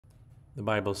The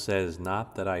Bible says,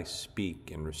 "Not that I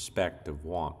speak in respect of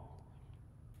want,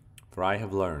 for I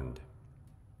have learned,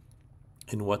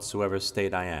 in whatsoever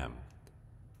state I am,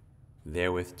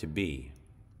 therewith to be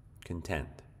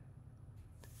content."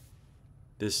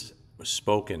 This was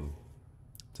spoken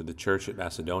to the church at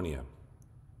Macedonia,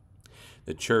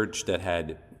 the church that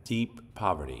had deep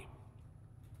poverty,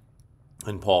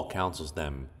 and Paul counsels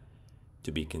them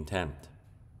to be content.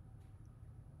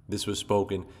 This was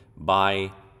spoken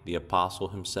by the apostle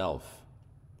himself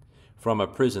from a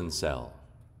prison cell,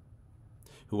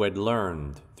 who had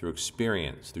learned through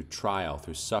experience, through trial,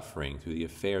 through suffering, through the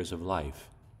affairs of life,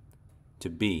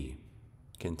 to be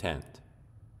content.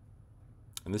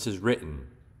 And this is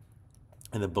written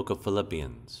in the book of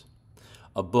Philippians,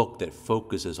 a book that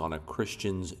focuses on a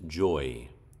Christian's joy,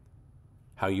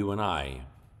 how you and I,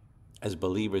 as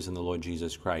believers in the Lord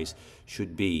Jesus Christ,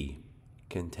 should be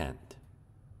content.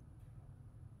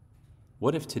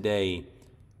 What if today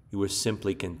you were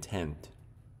simply content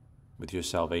with your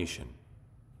salvation,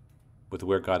 with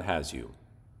where God has you,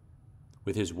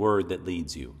 with His Word that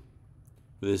leads you,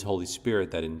 with His Holy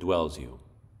Spirit that indwells you,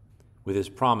 with His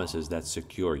promises that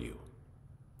secure you?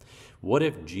 What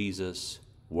if Jesus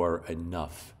were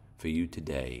enough for you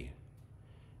today,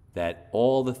 that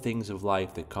all the things of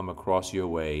life that come across your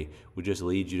way would just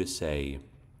lead you to say,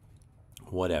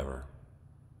 whatever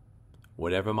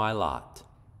my lot,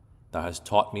 Thou hast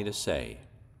taught me to say,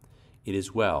 it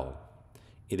is well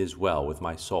with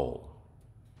my soul.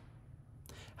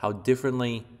 How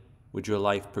differently would your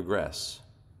life progress?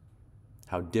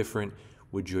 How different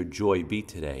would your joy be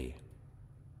today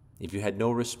if you had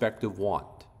no respect of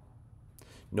want,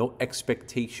 no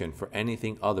expectation for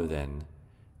anything other than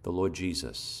the Lord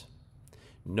Jesus,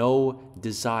 no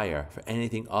desire for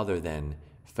anything other than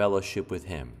fellowship with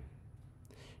Him,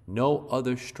 no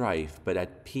other strife but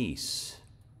at peace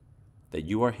that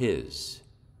you are His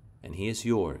and He is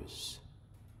yours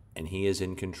and He is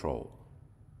in control.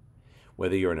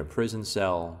 Whether you're in a prison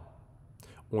cell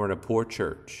or in a poor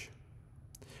church,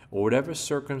 or whatever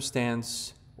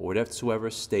circumstance or whatsoever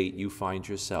state you find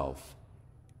yourself,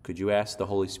 could you ask the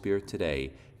Holy Spirit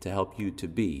today to help you to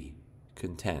be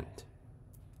content,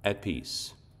 at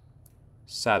peace,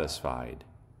 satisfied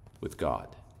with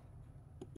God?